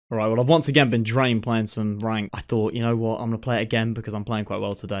Alright, well I've once again been drained playing some rank. I thought, you know what, I'm going to play it again because I'm playing quite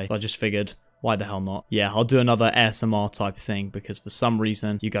well today. So I just figured, why the hell not? Yeah, I'll do another ASMR type thing because for some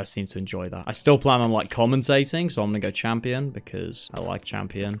reason, you guys seem to enjoy that. I still plan on like commentating, so I'm going to go champion because I like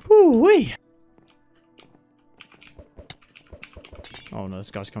champion. Woo-wee! Oh no,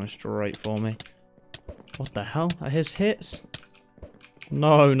 this guy's coming straight for me. What the hell? Are his hits?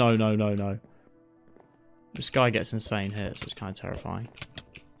 No, no, no, no, no. This guy gets insane hits. It's kind of terrifying.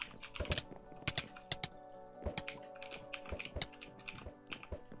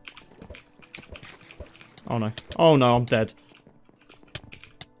 Oh no. Oh no, I'm dead.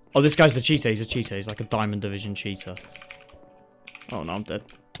 Oh, this guy's the cheater. He's a cheater. He's like a Diamond Division cheater. Oh no, I'm dead.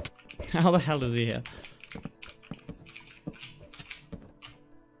 How the hell is he here?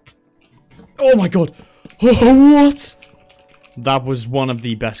 Oh my god. Oh, what? That was one of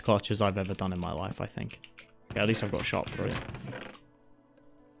the best clutches I've ever done in my life, I think. Yeah, at least I've got a shot for it.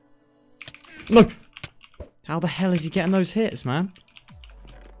 No! How the hell is he getting those hits, man?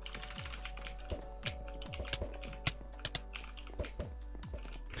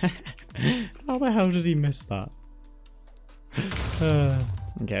 How the hell did he miss that?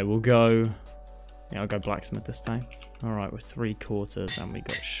 Okay, we'll go... Yeah, I'll go blacksmith this time. Alright, we're 3/4 and we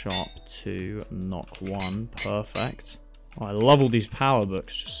got sharp 2, knock 1. Perfect. Oh, I love all these power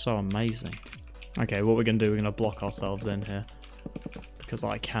books. Just so amazing. Okay, what we're going to do, we're going to block ourselves in here. Because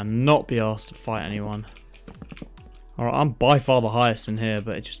I cannot be asked to fight anyone. Alright, I'm by far the highest in here,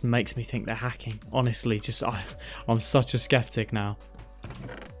 but it just makes me think they're hacking. Honestly, just I'm such a skeptic now.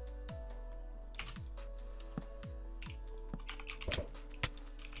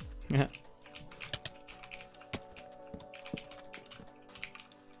 Yeah.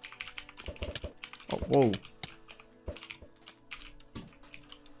 Oh, whoa.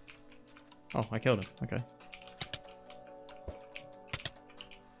 Oh, I killed him. Okay.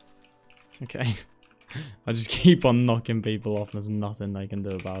 Okay. I just keep on knocking people off. There's nothing they can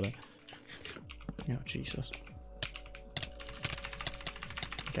do about it. Oh, Jesus.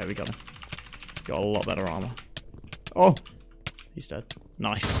 Okay, we got him. Got a lot better armor. Oh! He's dead.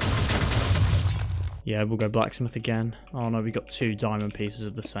 Nice. Yeah, we'll go blacksmith again. Oh no, we got 2 diamond pieces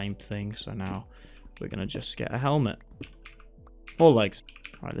of the same thing, so now we're gonna just get a helmet. 4 legs.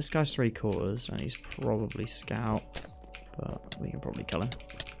 Alright, this guy's 3/4, and he's probably scout, but we can probably kill him.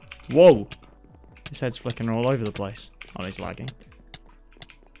 Whoa! His head's flicking all over the place. Oh, he's lagging.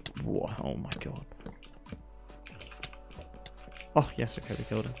 Whoa, oh my god. Oh, yes, okay, we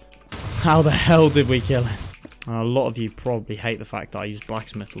killed him. How the hell did we kill him? A lot of you probably hate the fact that I use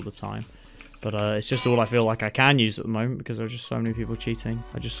blacksmith all the time. But it's just all I feel like I can use at the moment because there are just so many people cheating.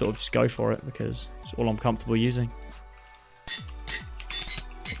 I just sort of just go for it because it's all I'm comfortable using.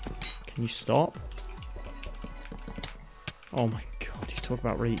 Can you stop? Oh my god, you talk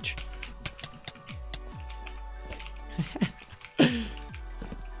about reach.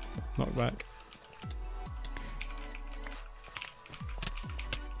 Knock back.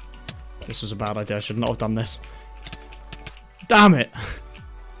 This was a bad idea. I should not have done this. Damn it!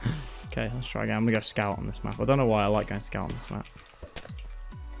 Okay, let's try again. I'm gonna go scout on this map. I don't know why I like going scout on this map.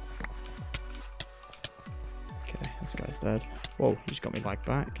 Okay, this guy's dead. Whoa, he just got me like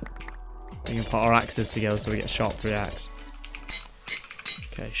back. We can put our axes together so we get sharp 3 axe.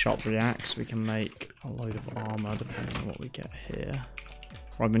 Okay, sharp 3 axe. We can make a load of armor depending on what we get here.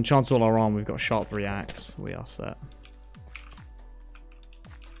 Right, we've enchanced all our armor. We've got sharp 3 axe. We are set.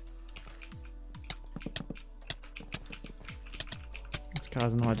 This guy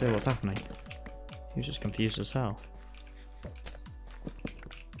has no idea what's happening. He was just confused as hell.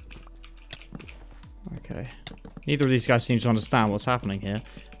 Okay. Neither of these guys seem to understand what's happening here.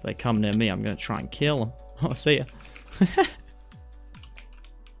 If they come near me, I'm going to try and kill them. Oh, see ya.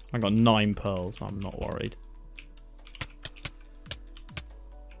 I got 9 pearls, so I'm not worried.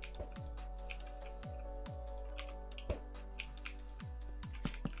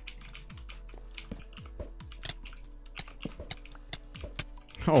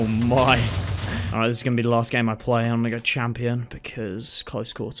 Oh my. Alright, this is going to be the last game I play. I'm going to go champion because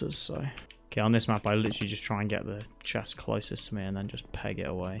close quarters, so... Okay, on this map, I literally just try and get the chest closest to me and then just peg it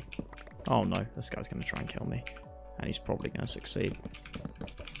away. Oh no, this guy's going to try and kill me. And he's probably going to succeed.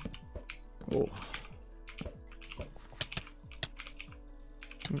 Oh.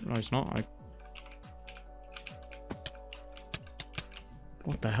 No, he's not.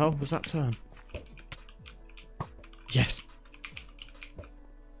 What the hell was that turn? Yes!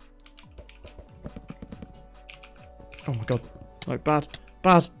 Oh my god. No, bad.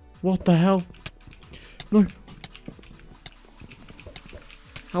 Bad. What the hell? No.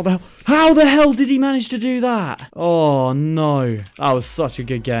 How the hell did he manage to do that? Oh, no. That was such a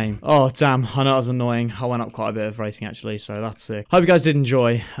good game. Oh, damn. I know it was annoying. I went up quite a bit of racing, actually, so that's sick. Hope you guys did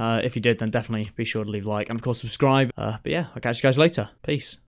enjoy. If you did, then definitely be sure to leave a like and, of course, subscribe. But yeah, I'll catch you guys later. Peace.